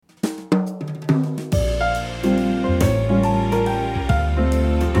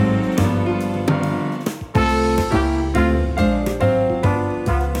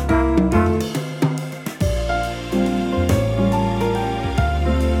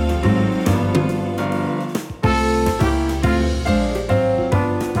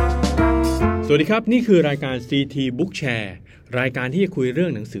วัสดีครับนี่คือรายการ CT Book Share รายการที่จะคุยเรื่อ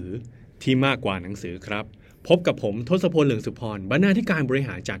งหนังสือที่มากกว่าหนังสือครับพบกับผมทศพล เหลืองสุพรบรรณาธิการบริห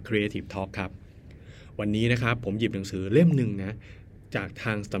ารจาก Creative Talk ครับวันนี้นะครับผมหยิบหนังสือเล่มหนึ่งนะจากท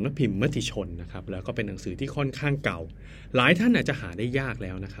างสำนักพิมพ์มติชนนะครับแล้วก็เป็นหนังสือที่ค่อนข้างเก่าหลายท่านอาจจะหาได้ยากแ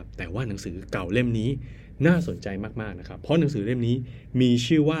ล้วนะครับแต่ว่าหนังสือเก่าเล่มนี้น่าสนใจมากๆนะครับเพราะหนังสือเล่มนี้มี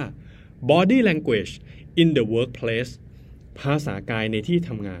ชื่อว่า Body Language in the Workplace ภาษากายในที่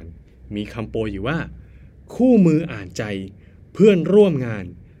ทำงานมีคำโปรยอยู่ว่าคู่มืออ่านใจเพื่อนร่วมงาน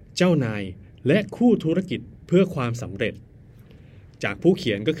เจ้านายและคู่ธุรกิจเพื่อความสำเร็จจากผู้เ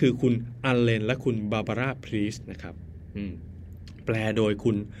ขียนก็คือคุณอัลเลนและคุณบาบาร่าพรีสนะครับแปลโดย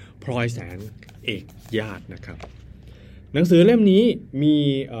คุณพลอยแสงเอกญาตินะครับหนังสือเล่มนี้มี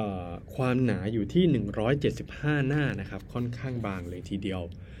ความหนาอยู่ที่175หน้านะครับค่อนข้างบางเลยทีเดียว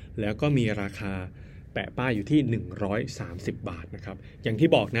แล้วก็มีราคาแปะป้ายอยู่ที่130 บาทนะครับอย่างที่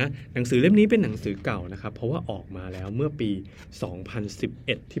บอกนะหนังสือเล่มนี้เป็นหนังสือเก่านะครับเพราะว่าออกมาแล้วเมื่อปี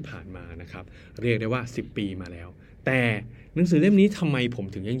2011ที่ผ่านมานะครับเรียกได้ว่า10ปีมาแล้วแต่หนังสือเล่มนี้ทำไมผม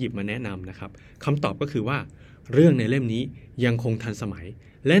ถึงยังหยิบมาแนะนำนะครับคำตอบก็คือว่าเรื่องในเล่มนี้ยังคงทันสมัย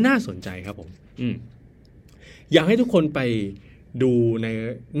และน่าสนใจครับผมอยากให้ทุกคนไปดูใน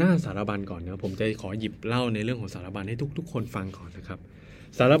หน้าสารบัญก่อนนะผมจะขอหยิบเล่าในเรื่องของสารบัญให้ทุกคนฟังก่อนนะครับ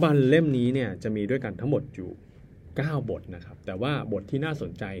สารบัญเล่มนี้เนี่ยจะมีด้วยกันทั้งหมดอยู่9บทนะครับแต่ว่าบทที่น่าส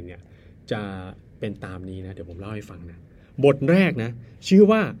นใจเนี่ยจะเป็นตามนี้นะเดี๋ยวผมเล่าให้ฟังนะบทแรกนะชื่อ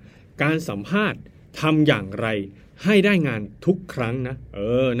ว่าการสัมภาษณ์ทำอย่างไรให้ได้งานทุกครั้งนะ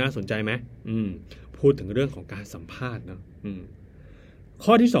น่าสนใจไหมพูดถึงเรื่องของการสัมภาษณ์นะ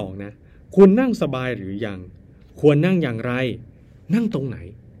ข้อที่2นะคุณนั่งสบายหรือยังควรนั่งอย่างไรนั่งตรงไหน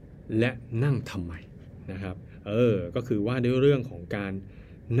และนั่งทำไมนะครับก็คือว่าด้วยเรื่องของการ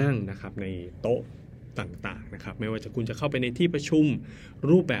นั่งนะครับในโต๊ะต่างๆนะครับไม่ว่าจะคุณจะเข้าไปในที่ประชุม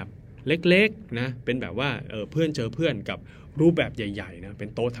รูปแบบเล็กๆนะเป็นแบบว่าเพื่อนเจอเพื่อนกับรูปแบบใหญ่ๆนะเป็น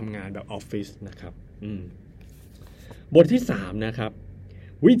โต๊ะทำงานแบบออฟฟิศนะครับบทที่3นะครับ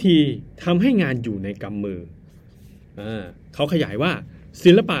วิธีทำให้งานอยู่ในกำมือเขาขยายว่า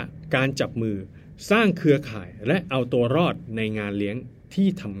ศิลปะการจับมือสร้างเครือข่ายและเอาตัวรอดในงานเลี้ยงที่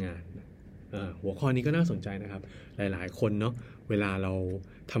ทำงานหัวข้อนี้ก็น่าสนใจนะครับหลายๆคนเนาะเวลาเรา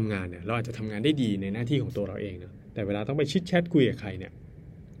ทำงานเนี่ยเราอาจจะทำงานได้ดีในหน้าที่ของตัวเราเองนะแต่เวลาต้องไปชิดแชทคุยกับใครเนี่ย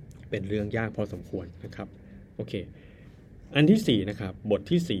เป็นเรื่องยากพอสมควรนะครับโอเคอันที่4นะครับบท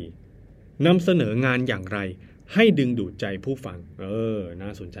ที่4นำเสนองานอย่างไรให้ดึงดูดใจผู้ฟังน่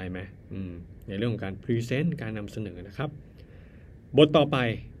าสนใจไหมในเรื่องของการพรีเซนต์การนำเสนอนะครับบทต่อไป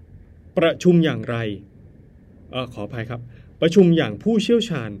ประชุมอย่างไรขออภัยครับประชุมอย่างผู้เชี่ยว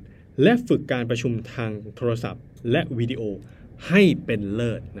ชาญและฝึกการประชุมทางโทรศัพท์และวิดีโอให้เป็นเ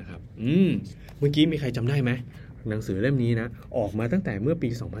ลิศนะครับเมื่อกี้มีใครจำได้ไหมหนังสือเล่มนี้นะออกมาตั้งแต่เมื่อปี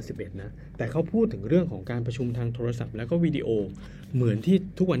2011นะแต่เขาพูดถึงเรื่องของการประชุมทางโทรศัพท์แล้วก็วิดีโอเหมือนที่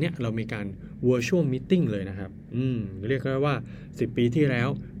ทุกวันนี้เรามีการ virtual meeting เลยนะครับเรียกได้ว่า10ปีที่แล้ว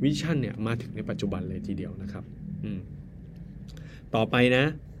วิชั่นเนี่ยมาถึงในปัจจุบันเลยทีเดียวนะครับต่อไปนะ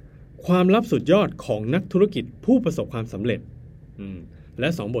ความลับสุดยอดของนักธุรกิจผู้ประสบความสำเร็จและ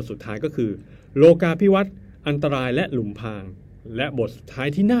2บทสุดท้ายก็คือโลกาภิวัตน์อันตรายและหลุมพรางและบทสุดท้าย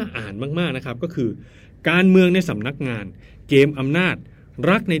ที่น่าอ่านมากๆนะครับก็คือการเมืองในสำนักงานเกมอำนาจ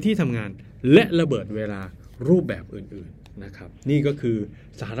รักในที่ทำงานและระเบิดเวลารูปแบบอื่นๆนะครับนี่ก็คือ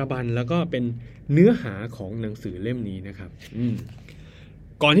สารบัญแล้วก็เป็นเนื้อหาของหนังสือเล่มนี้นะครับ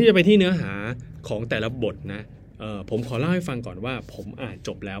ก่อนที่จะไปที่เนื้อหาของแต่ละบทนะผมขอเล่าให้ฟังก่อนว่าผมอ่านจ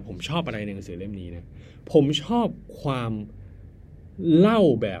บแล้วผมชอบอะไรในหนังสือเล่มนี้นะผมชอบความเล่า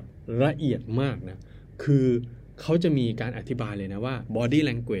แบบละเอียดมากนะคือเขาจะมีการอธิบายเลยนะว่า body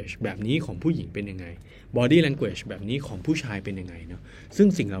language แบบนี้ของผู้หญิงเป็นยังไง body language แบบนี้ของผู้ชายเป็นยังไงเนาะซึ่ง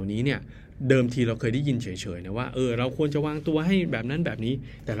สิ่งเหล่านี้เนี่ยเดิมทีเราเคยได้ยินเฉยๆนะว่าเราควรจะวางตัวให้แบบนั้นแบบนี้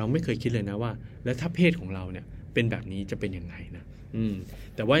แต่เราไม่เคยคิดเลยนะว่าแล้วถ้าเพศของเราเนี่ยเป็นแบบนี้จะเป็นยังไงนะ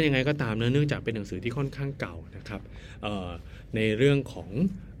แต่ว่ายังไงก็ตามนะเนื่องจากเป็นหนังสือที่ค่อนข้างเก่านะครับในเรื่องของ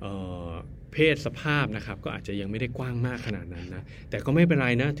เพศสภาพนะครับก็อาจจะยังไม่ได้กว้างมากขนาดนั้นนะแต่ก็ไม่เป็นไร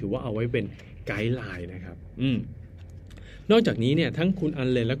นะถือว่าเอาไว้เป็นไกด์ไลน์นะครับนอกจากนี้เนี่ยทั้งคุณอัน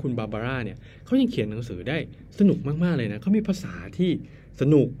เลนและคุณบาบาร่าเนี่ยเขายังเขียนหนังสือได้สนุกมากๆเลยนะเขามีภาษาที่ส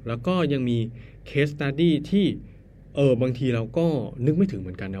นุกแล้วก็ยังมี case study ที่บางทีเราก็นึกไม่ถึงเห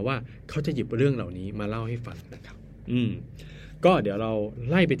มือนกันนะว่าเขาจะหยิบเรื่องเหล่านี้มาเล่าให้ฟังนะครับก็เดี๋ยวเรา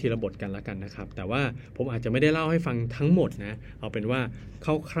ไล่ไปทีละบทกันละกันนะครับแต่ว่าผมอาจจะไม่ได้เล่าให้ฟังทั้งหมดนะเอาเป็นว่า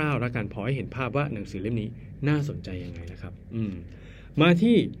คร่าวๆแล้วกันพอให้เห็นภาพว่าหนังสือเล่มนี้น่าสนใจยังไงนะครับมา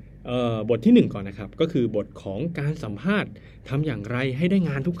ที่บทที่1ก่อนนะครับก็คือบทของการสัมภาษณ์ทำอย่างไรให้ได้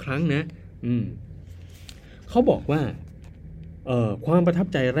งานทุกครั้งนะเขาบอกว่าความประทับ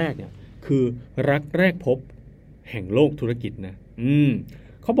ใจแรกเนี่ย คือรักแรกพบแห่งโลกธุรกิจนะ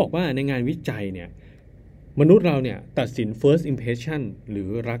เขาบอกว่าในงานวิจัยเนี่ยมนุษย์เราเนี่ยตัดสิน first impression หรือ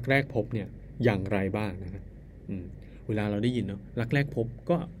รักแรกพบเนี่ยอย่างไรบ้างนะครับเวลาเราได้ยินเนาะรักแรกพบ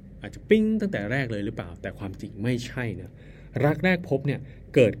ก็อาจจะปิ้งตั้งแต่แรกเลยหรือเปล่าแต่ความจริงไม่ใช่นะรักแรกพบเนี่ย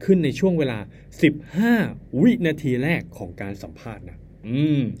เกิดขึ้นในช่วงเวลา15วินาทีแรกของการสัมภาษณ์นะ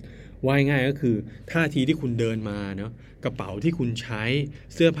ว่าง่ายก็คือท่าทีที่คุณเดินมาเนาะกระเป๋าที่คุณใช้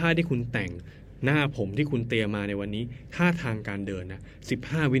เสื้อผ้าที่คุณแต่งหน้าผมที่คุณเตรียมมาในวันนี้ท่าทางการเดินนะ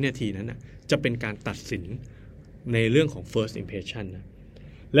15วินาทีนั้นนะจะเป็นการตัดสินในเรื่องของ first impression นะ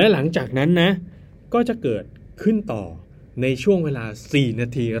และหลังจากนั้นนะก็จะเกิดขึ้นต่อในช่วงเวลา4นา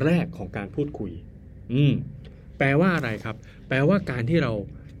ทีแรกของการพูดคุยแปลว่าอะไรครับแปลว่าการที่เรา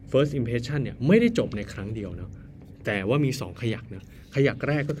first impression เนี่ยไม่ได้จบในครั้งเดียวนะแต่ว่ามี2ขยักนะขยัก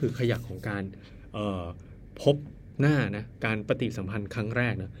แรกก็คือขยักของการพบหน้านะการปฏิสัมพันธ์ครั้งแร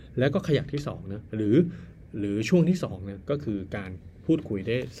กนะแล้วก็ขยักที่2นะหรือช่วงที่2นะก็คือการพูดคุยไ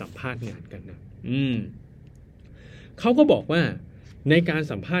ด้สัมภาษณ์งานกันนะเขาก็บอกว่าในการ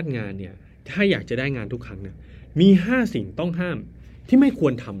สัมภาษณ์งานเนี่ยถ้าอยากจะได้งานทุกครั้งนะมี5สิ่งต้องห้ามที่ไม่คว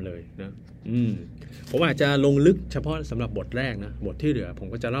รทำเลยนะผมอาจจะลงลึกเฉพาะสำหรับบทแรกนะบทที่เหลือผม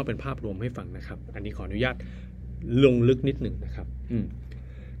ก็จะเล่าเป็นภาพรวมให้ฟังนะครับอันนี้ขออนุญาตลงลึกนิดหนึ่งนะครับ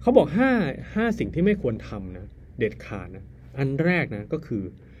เขาบอก5สิ่งที่ไม่ควรทำนะเด็ดขาดนะอันแรกนะก็คือ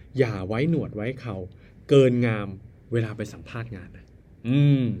อย่าไว้หนวดไว้เขาเกินงามเวลาไปสัมภาษณ์งานนะ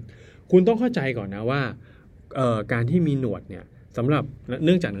คุณต้องเข้าใจก่อนนะว่าการที่มีหนวดเนี่ยสำหรับเ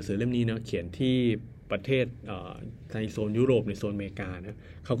นื่องจากหนังสือเล่มนี้เนาะเขียนที่ประเทศในโซนยุโรปในโซนอเมริกานะ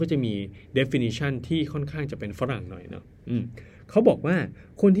เขาก็จะมี definition ที่ค่อนข้างจะเป็นฝรั่งหน่อยเนาะเขาบอกว่า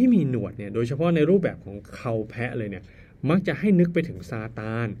คนที่มีหนวดเนี่ยโดยเฉพาะในรูปแบบของเขาแพะเลยเนี่ยมักจะให้นึกไปถึงซาต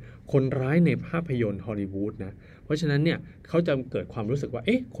านคนร้ายในภาพยนตร์ฮอลลีวูดนะเพราะฉะนั้นเนี่ยเขาจะเกิดความรู้สึกว่าเ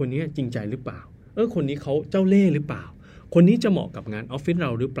อ๊ะคนนี้จริงใจหรือเปล่าคนนี้เขาเจ้าเล่ห์หรือเปล่าคนนี้จะเหมาะกับงานออฟฟิศเร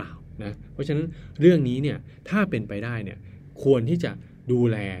าหรือเปล่านะเพราะฉะนั้นเรื่องนี้เนี่ยถ้าเป็นไปได้เนี่ยควรที่จะดู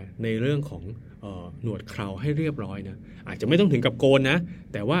แลในเรื่องของหนวดเคราให้เรียบร้อยนะอาจจะไม่ต้องถึงกับโกนนะ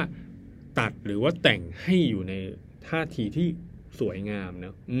แต่ว่าตัดหรือว่าแต่งให้อยู่ในท่าทีที่สวยงามน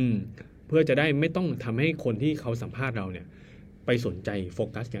ะเพื่อจะได้ไม่ต้องทำให้คนที่เขาสัมภาษณ์เราเนี่ยไปสนใจโฟ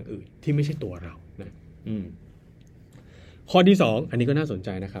กัสอย่างอื่นที่ไม่ใช่ตัวเรานะข้อที่2อันนี้ก็น่าสนใจ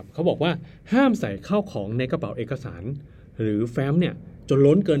นะครับเขาบอกว่าห้ามใส่ข้าวของในกระเป๋าเอกสารหรือแฟ้มเนี่ยจน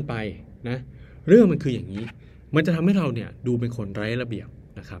ล้นเกินไปนะเรื่องมันคืออย่างนี้มันจะทำให้เราเนี่ยดูเป็นคนไร้ระเบียบ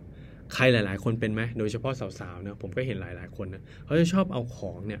นะครับใครหลายๆคนเป็นไหมโดยเฉพาะสาวๆนะผมก็เห็นหลายๆคนนะเขาจะชอบเอาข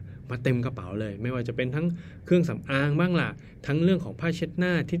องเนี่ยมาเต็มกระเป๋าเลยไม่ว่าจะเป็นทั้งเครื่องสำอางบ้างล่ะทั้งเรื่องของผ้าเช็ดหน้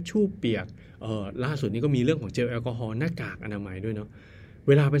าทิชชู่เปียกล่าสุดนี้ก็มีเรื่องของเจลแอลกอฮอล์หน้ากากอนามัยด้วยเนาะเ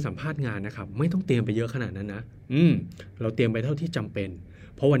วลาไปสัมภาษณ์งานนะครับไม่ต้องเตรียมไปเยอะขนาดนั้นนะเราเตรียมไปเท่าที่จำเป็น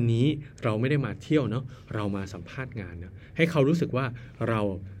เพราะวันนี้เราไม่ได้มาเที่ยวเนาะเรามาสัมภาษณ์งานนะให้เขารู้สึกว่าเรา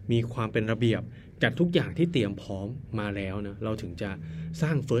มีความเป็นระเบียบจัดทุกอย่างที่เตรียมพร้อมมาแล้วนะเราถึงจะสร้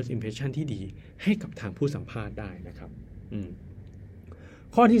าง first impression ที่ดีให้กับทางผู้สัมภาษณ์ได้นะครับ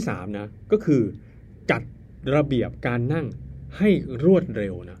ข้อที่3นะก็คือจัดระเบียบการนั่งให้รวดเร็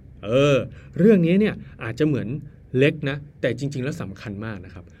วนะเรื่องนี้เนี่ยอาจจะเหมือนเล็กนะแต่จริงๆแล้วสำคัญมากน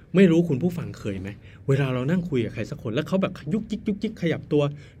ะครับไม่รู้คุณผู้ฟังเคยไหมเวลาเรานั่งคุยกับใครสักคนแล้วเขาแบบยุกยิกขยับตัว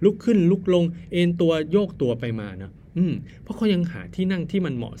ลุกขึ้นลุกลงเอนตัวโยกตัวไปมานะเพราะเขายังหาที่นั่งที่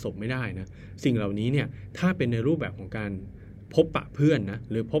มันเหมาะสมไม่ได้นะสิ่งเหล่านี้เนี่ยถ้าเป็นในรูปแบบของการพบปะเพื่อนนะ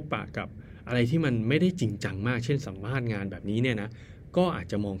หรือพบปะกับอะไรที่มันไม่ได้จริงจังมากเช่นสัมภาษณ์งานแบบนี้เนี่ยนะก็อาจ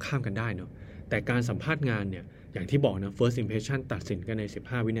จะมองข้ามกันได้เนาะแต่การสัมภาษณ์งานเนี่ยอย่างที่บอกนะ first impression ตัดสินกันใน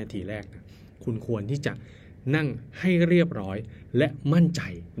15วินาทีแรกนะคุณควรที่จะนั่งให้เรียบร้อยและมั่นใจ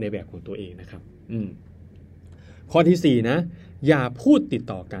ในแบบของตัวเองนะครับข้อที่4นะอย่าพูดติด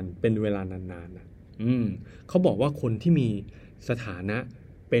ต่อกันเป็นเวลานานๆนะเขาบอกว่าคนที่มีสถานะ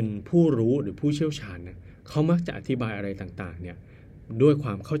เป็นผู้รู้หรือผู้เชี่ยวชาญนะเขามักจะอธิบายอะไรต่างๆเนี่ยด้วยคว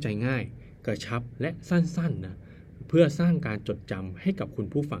ามเข้าใจง่ายกระชับและสั้นๆนะเพื่อสร้างการจดจำให้กับคุณ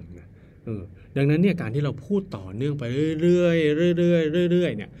ผู้ฟังนะดังนั้นเนี่ยการที่เราพูดต่อเนื่องไปเรื่อ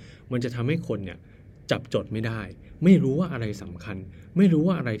ยๆเนี่ยมันจะทำให้คนเนี่ยจับจดไม่ได้ไม่รู้ว่าอะไรสำคัญไม่รู้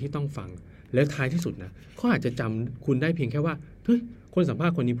ว่าอะไรที่ต้องฟังแล้วท้ายที่สุดนะเขาอาจจะจำคุณได้เพียงแค่ว่าเฮ้ยคนสัมภาษ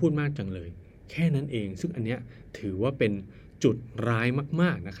ณ์คนนี้พูดมากจังเลยแค่นั้นเองซึ่งอันเนี้ยถือว่าเป็นจุดร้ายม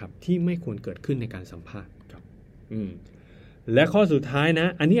ากๆนะครับที่ไม่ควรเกิดขึ้นในการสัมภาษณ์ครับและข้อสุดท้ายนะ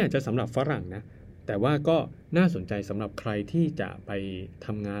อันนี้อาจจะสำหรับฝรั่งนะแต่ว่าก็น่าสนใจสำหรับใครที่จะไปท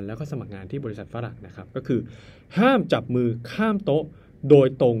ำงานแล้วก็สมัครงานที่บริษัทฝรั่งนะครับก็คือห้ามจับมือข้ามโต๊ะโดย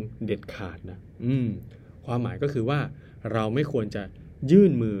ตรงเด็ดขาดนะความหมายก็คือว่าเราไม่ควรจะยื่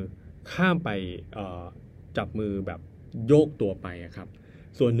นมือข้ามไปจับมือแบบโยกตัวไปครับ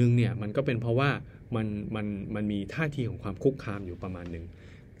ส่วนหนึ่งเนี่ยมันก็เป็นเพราะว่ามันมีท่าทีของความคุกคามอยู่ประมาณหนึ่ง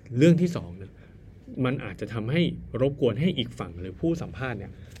เรื่องที่สองเนี่ยมันอาจจะทำให้รบกวนให้อีกฝั่งหรือผู้สัมภาษณ์เนี่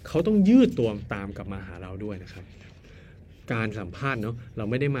ยเขาต้องยืดตัวตามกลับมาหาเราด้วยนะครับการสัมภาษณ์เนาะเรา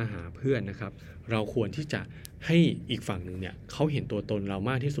ไม่ได้มาหาเพื่อนนะครับเราควรที่จะให้อีกฝั่งหนึ่งเนี่ยเขาเห็นตัวตนเรา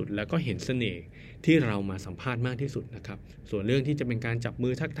มากที่สุดแล้วก็เห็นเสน่ห์ที่เรามาสัมภาษณ์มากที่สุดนะครับส่วนเรื่องที่จะเป็นการจับมื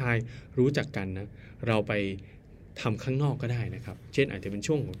อทักทายรู้จักกันนะเราไปทำข้างนอกก็ได้นะครับเช่นอาจจะเป็น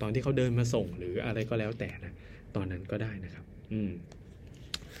ช่วงของตอนที่เขาเดินมาส่งหรืออะไรก็แล้วแต่นะตอนนั้นก็ได้นะครับ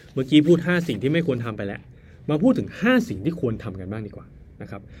เมื่อกี้พูด5สิ่งที่ไม่ควรทำไปแล้วมาพูดถึง5สิ่งที่ควรทำกันบ้างดีกว่านะ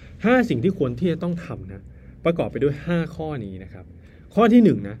ครับ5สิ่งที่ควรที่จะต้องทำนะประกอบไปด้วย5ข้อนี้นะครับข้อที่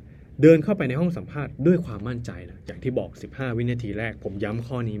1นะเดินเข้าไปในห้องสัมภาษณ์ด้วยความมั่นใจนะอย่างที่บอก15วินาทีแรกผมย้ำ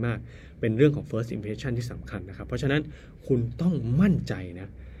ข้อนี้มากเป็นเรื่องของ first impression ที่สำคัญนะครับเพราะฉะนั้นคุณต้องมั่นใจนะ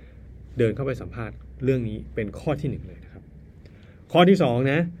เดินเข้าไปสัมภาษณ์เรื่องนี้เป็นข้อที่1เลยนะครับข้อที่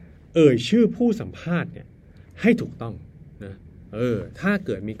2นะชื่อผู้สัมภาษณ์เนี่ยให้ถูกต้องนะถ้าเ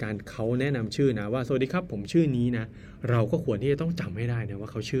กิดมีการเขาแนะนำชื่อนะว่าสวัสดีครับผมชื่อนี้นะเราก็ควรที่จะต้องจำให้ได้นะว่า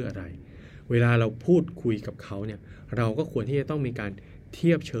เขาชื่ออะไรเวลาเราพูดคุยกับเขาเนี่ยเราก็ควรที่จะต้องมีการเ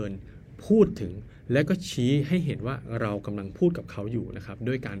ทียบเชิญพูดถึงและก็ชี้ให้เห็นว่าเรากำลังพูดกับเขาอยู่นะครับ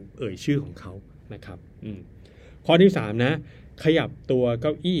ด้วยการชื่อของเขานะครับข้อที่3นะขยับตัวเก้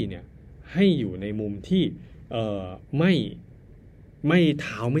าอี้เนี่ยให้อยู่ในมุมที่ไม่เ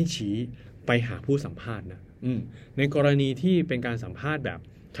ท้าไม่ชี้ไปหาผู้สัมภาษณ์นะในกรณีที่เป็นการสัมภาษณ์แบบ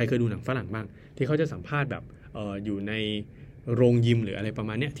ใครเคยดูหนังฝรั่งบ้างที่เขาจะสัมภาษณ์แบบอยู่ในโรงยิมหรืออะไรประม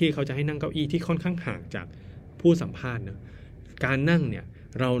าณนี้ที่เขาจะให้นั่งเก้าอี้ที่ค่อนข้างห่างจากผู้สัมภาษณ์นะการนั่งเนี่ย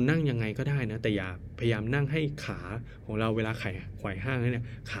เรานั่งยังไงก็ได้นะแต่อย่าพยายามนั่งให้ขาของเราเวลาไขว่ห้างเนี่ย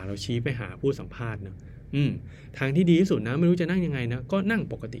ขาเราชี้ไปหาผู้สัมภาษณ์นะทางที่ดีที่สุดนะไม่รู้จะนั่งยังไงนะก็นั่ง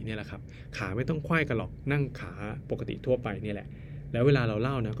ปกติเนี่ยแหละครับขาไม่ต้องไขว้กันหรอกนั่งขาปกติทั่วไปนี่แหละแล้วเวลาเราเ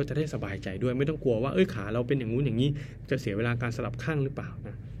ล่านะก็จะได้สบายใจด้วยไม่ต้องกลัวว่าขาเราเป็นอย่างงู้นอย่างนี้จะเสียเวลาการสลับข้างหรือเปล่าน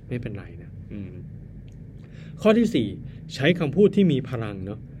ะไม่เป็นไรนะข้อที่4ใช้คำพูดที่มีพลังเ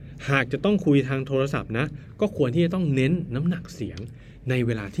นาะหากจะต้องคุยทางโทรศัพท์นะก็ควรที่จะต้องเน้นน้ำหนักเสียงในเ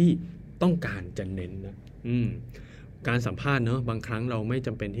วลาที่ต้องการจะเน้นนะการสัมภาษณ์เนาะบางครั้งเราไม่จ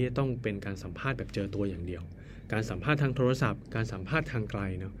ำเป็นที่จะต้องเป็นการสัมภาษณ์แบบเจอตัวอย่างเดียวการสัมภาษณ์ทางโทรศัพท์การสัมภาษณ์ทางไกล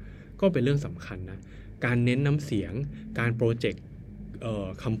เนาะก็เป็นเรื่องสำคัญนะการเน้นน้ำเสียงการโปรเจกต์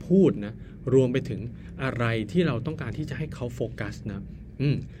คำพูดนะรวมไปถึงอะไรที่เราต้องการที่จะให้เขาโฟกัสนะ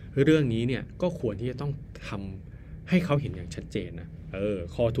เรื่องนี้เนี่ยก็ควรที่จะต้องทำให้เขาเห็นอย่างชัดเจนนะ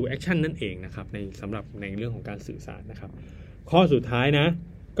call to action นั่นเองนะครับสำหรับในเรื่องของการสื่อสารนะครับข้อสุดท้ายนะ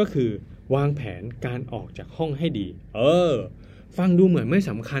ก็คือวางแผนการออกจากห้องให้ดีฟังดูเหมือนไม่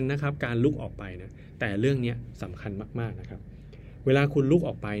สำคัญนะครับการลุกออกไปนะแต่เรื่องนี้สำคัญมากๆนะครับเวลาคุณลุกอ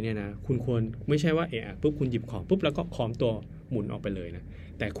อกไปเนี่ยนะคุณควรไม่ใช่ว่าปุ๊บคุณหยิบของปุ๊บแล้วก็ค้อมตัวหมุนออกไปเลยนะ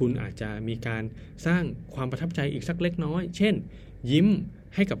แต่คุณอาจจะมีการสร้างความประทับใจอีกสักเล็กน้อยเช่นยิ้ม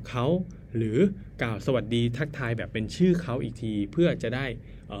ให้กับเขาหรือกล่าวสวัสดีทักทายแบบเป็นชื่อเขาอีกทีเพื่อจะได้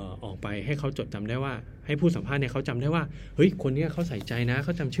ออกไปให้เขาจดจำได้ว่าให้ผู้สัมภาษณ์เนี่ยเขาจำได้ว่าเฮ้ยคนนี้เขาใส่ใจนะเข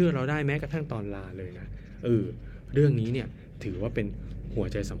าจำชื่อเราได้แม้กระทั่งตอนลาเลยนะเรื่องนี้เนี่ยถือว่าเป็นหัว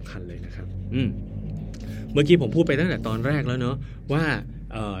ใจสำคัญเลยนะครับเมื่อกี้ผมพูดไปตั้งแต่ตอนแรกแล้วเนาะว่า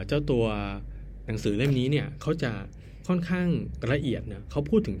เจ้าตัวหนังสือเล่มนี้เนี่ยเขาจะค่อนข้างละเอียดนะเขา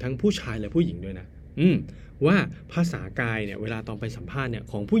พูดถึงทั้งผู้ชายและผู้หญิงด้วยนะว่าภาษากายเนี่ยเวลาตอนไปสัมภาษณ์เนี่ย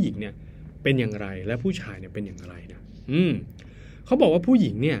ของผู้หญิงเนี่ยเป็นอย่างไรและผู้ชายเนี่ยเป็นอย่างไรนะเขาบอกว่าผู้ห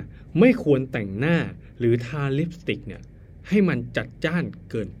ญิงเนี่ยไม่ควรแต่งหน้าหรือทาลิปสติกเนี่ยให้มันจัดจ้าน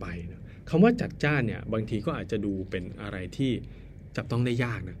เกินไปนะคำว่าจัดจ้านเนี่ยบางทีก็อาจจะดูเป็นอะไรที่จับต้องได้ย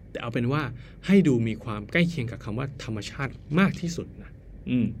ากนะแต่เอาเป็นว่าให้ดูมีความใกล้เคียงกับคำว่าธรรมชาติมากที่สุดนะ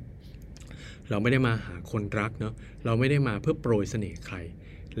เราไม่ได้มาหาคนรักเนาะเราไม่ได้มาเพื่อโปรยเสน่ห์ใคร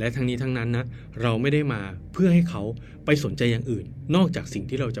และทั้งนี้ทั้งนั้นนะเราไม่ได้มาเพื่อให้เขาไปสนใจอย่างอื่นนอกจากสิ่ง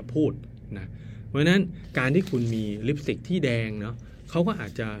ที่เราจะพูดนะเพราะฉะนั้นการที่คุณมีลิปสติกที่แดงเนาะเขาก็อา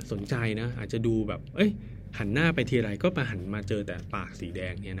จจะสนใจนะอาจจะดูแบบหันหน้าไปทีไรก็หันมาเจอแต่ปากสีแด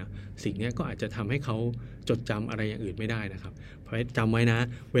งเนี่ยนะสิ่งนี้ก็อาจจะทำให้เขาจดจำอะไรอย่างอื่นไม่ได้นะครับเพราะจำไว้นะ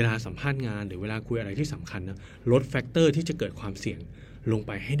เวลาสัมภาษณ์งานหรือเวลาคุยอะไรที่สำคัญนะลดแฟกเตอร์ที่จะเกิดความเสี่ยงลงไ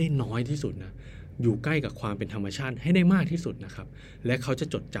ปให้ได้น้อยที่สุดนะอยู่ใกล้กับความเป็นธรรมชาติให้ได้มากที่สุดนะครับและเขาจะ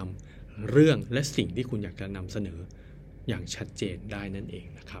จดจำเรื่องและสิ่งที่คุณอยากจะนำเสนออย่างชัดเจนได้นั่นเอง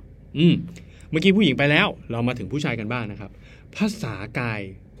นะครับเมื่อกี้ผู้หญิงไปแล้วเรามาถึงผู้ชายกันบ้างนะครับภาษากาย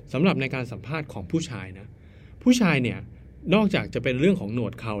สำหรับในการสัมภาษณ์ของผู้ชายนะผู้ชายเนี่ยนอกจากจะเป็นเรื่องของหนว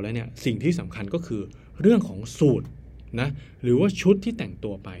ดเขาแล้วเนี่ยสิ่งที่สำคัญก็คือเรื่องของสูทนะหรือว่าชุดที่แต่ง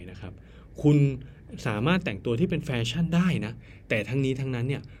ตัวไปนะครับคุณสามารถแต่งตัวที่เป็นแฟชั่นได้นะแต่ทั้งนี้ทั้งนั้น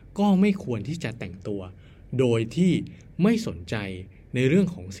เนี่ยก็ไม่ควรที่จะแต่งตัวโดยที่ไม่สนใจ ในเรื่อง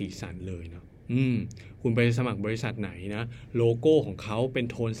ของสีสันเลยเนาะคุณไปสมัครบริษัทไหนนะโลโก้ของเขาเป็น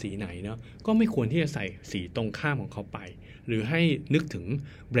โทนสีไหนเนาะก็ไม่ควรที่จะใส่สีตรงข้ามของเขาไปหรือให้นึกถึง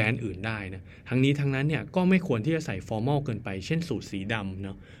แบรนด์อื่นได้นะทั้งนี้ทั้งนั้นเนี่ยก็ไม่ควรที่จะใส่ฟอร์มอลเกินไปเช่นสูทสีดำเน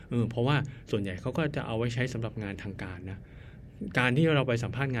าะเพราะว่าส่วนใหญ่เขาก็จะเอาไว้ใช้สำหรับงานทางการนะการที่เราไปสั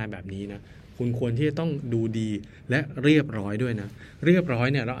มภาษณ์งานแบบนี้นะคุณควรที่จะต้องดูดีและเรียบร้อยด้วยนะเรียบร้อย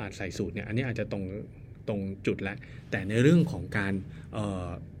เนี่ยเราอาจใส่สูทเนี่ยอันนี้อาจจะตรงจุดแล้วแต่ในเรื่องของการ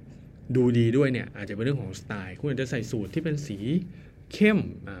ดูดีด้วยเนี่ยอาจจะเป็นเรื่องของสไตล์คุณอาจจะใส่สูทที่เป็นสีเข้ม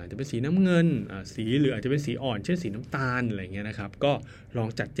จะเป็นสีน้ำเงินสีหรืออาจจะเป็นสีอ่อนเช่นสีน้ำตาลอะไรเงี้ยนะครับก็ลอง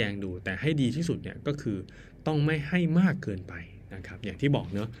จัดแจงดูแต่ให้ดีที่สุดเนี่ยก็คือต้องไม่ให้มากเกินไปนะครับอย่างที่บอก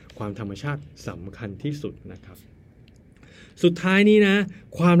เนาะความธรรมชาติสำคัญที่สุดนะครับสุดท้ายนี้นะ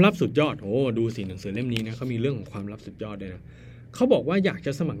ความลับสุดยอดดูสิหนังสือเล่มนี้นะเขามีเรื่องของความลับสุดยอดด้วยนะเขาบอกว่าอยากจ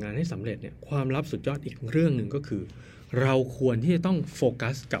ะสมัครงานให้สำเร็จเนี่ยความลับสุดยอดอีกเรื่องหนึ่งก็คือเราควรที่จะต้องโฟกั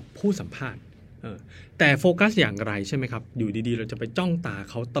สกับผู้สัมภาษณ์แต่โฟกัสอย่างไรใช่ไหมครับอยู่ดีๆเราจะไปจ้องตา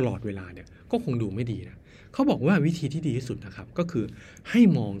เขาตลอดเวลาเนี่ยก็คงดูไม่ดีนะเขาบอกว่าวิธีที่ดีที่สุดนะครับก็คือให้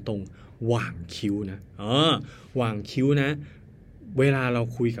มองตรงหว่างคิ้วนะหว่างคิ้วนะเวลาเรา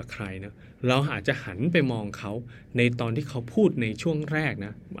คุยกับใครนะเราอาจจะหันไปมองเขาในตอนที่เขาพูดในช่วงแรกน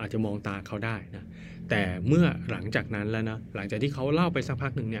ะอาจจะมองตาเขาได้นะแต่เมื่อหลังจากนั้นแล้วนะหลังจากที่เขาเล่าไปสักพั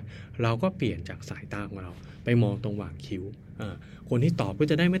กหนึ่งเนี่ยเราก็เปลี่ยนจากสายตาของเราไปมองตรงหว่างคิ้วคนที่ตอบก็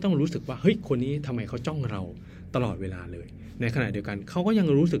จะได้ไม่ต้องรู้สึกว่าเฮ้ยคนนี้ทำไมเขาจ้องเราตลอดเวลาเลยในขณะเดียวกันเขาก็ยัง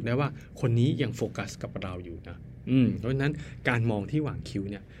รู้สึกได้ว่าคนนี้ยังโฟกัสกับเราอยู่นะเพราะฉะนั้นการมองที่หว่างคิ้ว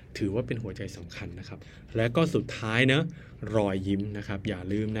เนี่ยถือว่าเป็นหัวใจสำคัญนะครับและก็สุดท้ายนะรอยยิ้มนะครับอย่า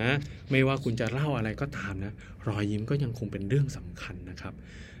ลืมนะไม่ว่าคุณจะเล่าอะไรก็ตามนะรอยยิ้มก็ยังคงเป็นเรื่องสำคัญนะครับ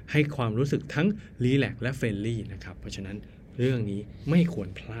ให้ความรู้สึกทั้งรีแลกซ์และเฟรนลี่นะครับเพราะฉะนั้นเรื่องนี้ไม่ควร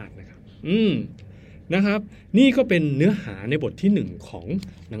พลาดนะครับนะครับนี่ก็เป็นเนื้อหาในบทที่1ของ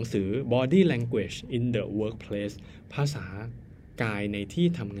หนังสือ Body Language in the Workplace ภาษากายในที่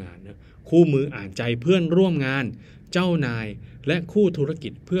ทำงานนะคู่มืออ่านใจเพื่อนร่วมงานเจ้านายและคู่ธุรกิ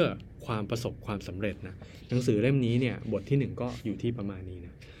จเพื่อความประสบความสำเร็จนะหนังสือเล่มนี้เนี่ยบทที่1ก็อยู่ที่ประมาณนี้น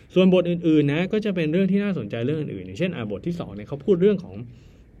ะส่วนบทอื่นๆนะก็จะเป็นเรื่องที่น่าสนใจเรื่องอื่นๆอย่างเช่นบทที่2เนี่ยเขาพูดเรื่องของ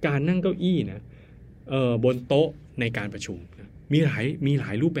การนั่งเก้าอี้นะบนโต๊ะในการประชุมนะมีหล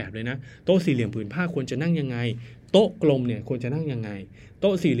ายรูปแบบเลยนะโต๊ะสี่เหลี่ยมผืนผ้าควรจะนั่งยังไงโต๊ะกลมเนี่ยควรจะนั่งยังไงโต๊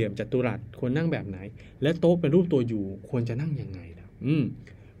ะสี่เหลี่ยมจัตุรัสควรนั่งแบบไหนและโต๊ะเป็นรูปตัวยูควรจะนั่งยังไงนะ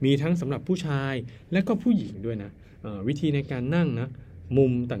มีทั้งสำหรับผู้ชายและก็ผู้หญิงด้วยนะวิธีในการนั่งนะมุ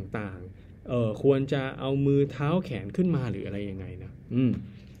มต่างๆควรจะเอามือเท้าแขนขึ้นมาหรืออะไรยังไงนะ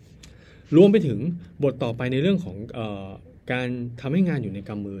รวมไปถึงบทต่อไปในเรื่องของการทำให้งานอยู่ใน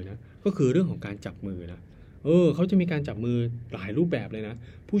กำมือนะก็คือเรื่องของการจับมือนะเขาจะมีการจับมือหลายรูปแบบเลยนะ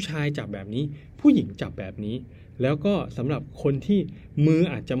ผู้ชายจับแบบนี้ผู้หญิงจับแบบนี้แล้วก็สำหรับคนที่มือ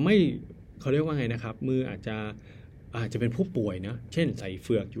อาจจะไม่เขาเรียกว่าไงนะครับมืออาจจะเป็นผู้ป่วยนะเช่นใส่เ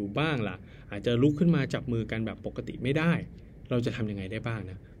ฟือกอยู่บ้างล่ะอาจจะลุกขึ้นมาจับมือกันแบบปกติไม่ได้เราจะทำยังไงได้บ้าง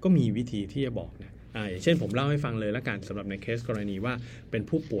นะก็มีวิธีที่จะบอกนะอย่างเช่นผมเล่าให้ฟังเลยละกันสำหรับในเคสกรณีว่าเป็น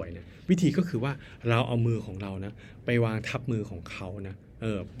ผู้ป่วยนะวิธีก็คือว่าเราเอามือของเรานะไปวางทับมือของเขานะ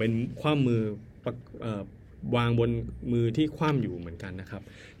เป็นคว่ำมือวางบนมือที่คว่ำอยู่เหมือนกันนะครับ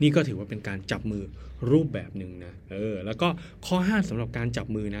นี่ก็ถือว่าเป็นการจับมือรูปแบบหนึ่งนะแล้วก็ข้อห้ามสำหรับการจับ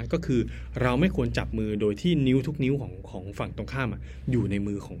มือนะก็คือเราไม่ควรจับมือโดยที่นิ้วทุกนิ้วของฝั่งตรงข้ามอยู่ใน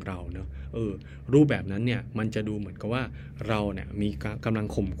มือของเราเนาะรูปแบบนั้นเนี่ยมันจะดูเหมือนกับว่าเราเนี่ยมีกำลัง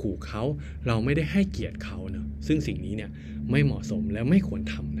ข่มขู่เขาเราไม่ได้ให้เกียรติเขาเนาะซึ่งสิ่งนี้เนี่ยไม่เหมาะสมและไม่ควร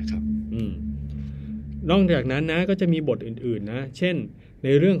ทำนะครับนอกจากนั้นนะก็จะมีบทอื่นๆนะเช่นใน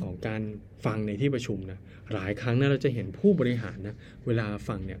เรื่องของการฟังในที่ประชุมนะหลายครั้งนะเราจะเห็นผู้บริหารนะเวลา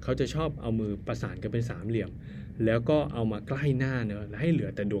ฟังเนี่ยเขาจะชอบเอามือประสานกันเป็นสามเหลี่ยมแล้วก็เอามาใกล้หน้าเนอะและให้เหลือ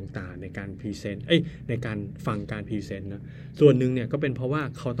แต่ดวงตาในการพรีเซนต์ในการฟังการพรีเซนต์นะส่วนหนึ่งเนี่ยก็เป็นเพราะว่า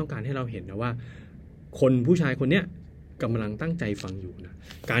เขาต้องการให้เราเห็นนะว่าคนผู้ชายคนเนี้ยกำลังตั้งใจฟังอยู่นะ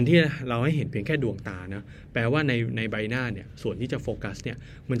การที่เราให้เห็นเพียงแค่ดวงตานะแปลว่าในใบหน้าเนี่ยส่วนที่จะโฟกัสเนี่ย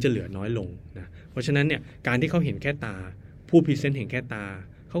มันจะเหลือน้อยลงนะเพราะฉะนั้นเนี่ยการที่เขาเห็นแค่ตาผู้พรีเซนต์เห็นแค่ตา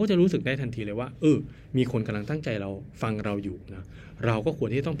เขาก็จะรู้สึกได้ทันทีเลยว่ามีคนกำลังตั้งใจเราฟังเราอยู่นะเราก็ควร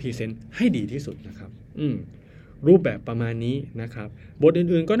ที่ต้องพรีเซนต์ให้ดีที่สุดนะครับรูปแบบประมาณนี้นะครับบท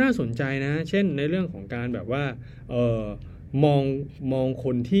อื่นๆก็น่าสนใจนะเช่นในเรื่องของการแบบว่ามองค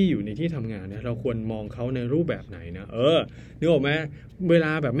นที่อยู่ในที่ทำงานเนี่ยเราควรมองเขาในรูปแบบไหนนะนึกออกไหมเวล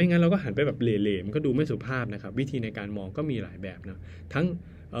าแบบไม่งั้นเราก็หันไปแบบเหล่ๆมันก็ดูไม่สุภาพนะครับวิธีในการมองก็มีหลายแบบนะทั้ง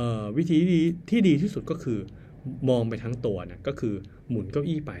วิธีที่ดีที่สุดก็คือมองไปทั้งตัวนะก็คือหมุนเก้า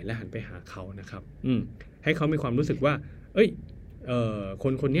อี้ไปและหันไปหาเขานะครับให้เขามีความรู้สึกว่า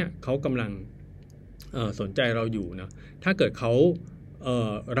คนเนี้ยเขากำลังสนใจเราอยู่นะถ้าเกิดเขา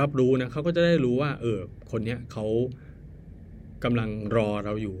รับรู้นะเขาก็จะได้รู้ว่าคนเนี้ยเขากำลังรอเร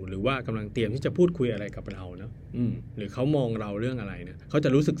าอยู่หรือว่ากำลังเตรียมที่จะพูดคุยอะไรกับเราเนาะหรือเขามองเราเรื่องอะไรเนี่ยเขาจะ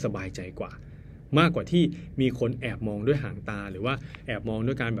รู้สึกสบายใจกว่ามากกว่าที่มีคนแอบมองด้วยหางตาหรือว่าแอบมอง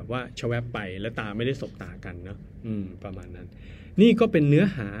ด้วยการแบบว่าชะแวบไปแล้วตาไม่ได้สบตากันเนาะประมาณนั้นนี่ก็เป็นเนื้อ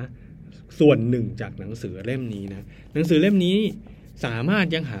หาส่วนหนึ่งจากหนังสือเล่มนี้นะหนังสือเล่มนี้สามารถ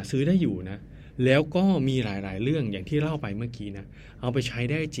ยังหาซื้อได้อยู่นะแล้วก็มีหลายๆเรื่องอย่างที่เล่าไปเมื่อกี้นะเอาไปใช้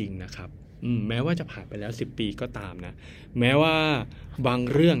ได้จริงนะครับแม้ว่าจะผ่านไปแล้ว10 ปีก็ตามนะแม้ว่าบาง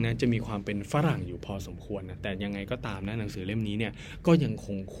เรื่องนะจะมีความเป็นฝรั่งอยู่พอสมควรนะแต่ยังไงก็ตามนะหนังสือเล่มนี้เนี่ยก็ยังค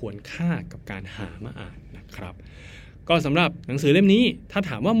งควรค่ากับการหามาอ่านนะครับก็สำหรับหนังสือเล่มนี้ถ้า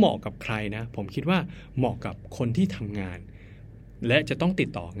ถามว่าเหมาะกับใครนะผมคิดว่าเหมาะกับคนที่ทำงานและจะต้องติด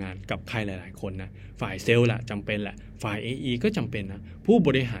ต่องานกับใครหลายๆคนนะฝ่ายเซลล์แหละจำเป็นแหละฝ่าย AE ก็จำเป็นนะผู้บ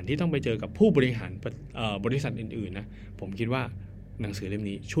ริหารที่ต้องไปเจอกับผู้บริหารบริษัทอื่นๆนะผมคิดว่าหนังสือเล่ม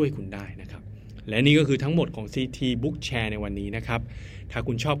นี้ช่วยคุณได้นะครับและนี่ก็คือทั้งหมดของ CT Book Share ในวันนี้นะครับถ้า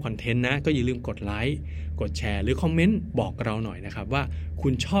คุณชอบคอนเทนต์นะก็อย่าลืมกดไลค์กดแชร์หรือคอมเมนต์บอกเราหน่อยนะครับว่าคุ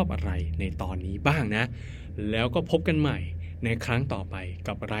ณชอบอะไรในตอนนี้บ้างนะแล้วก็พบกันใหม่ในครั้งต่อไป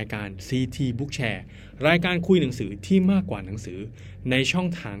กับรายการ CT Book Share รายการคุยหนังสือที่มากกว่าหนังสือในช่อง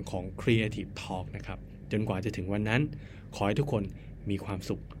ทางของ Creative Talk นะครับจนกว่าจะถึงวันนั้นขอให้ทุกคนมีความ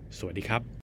สุขสวัสดีครับ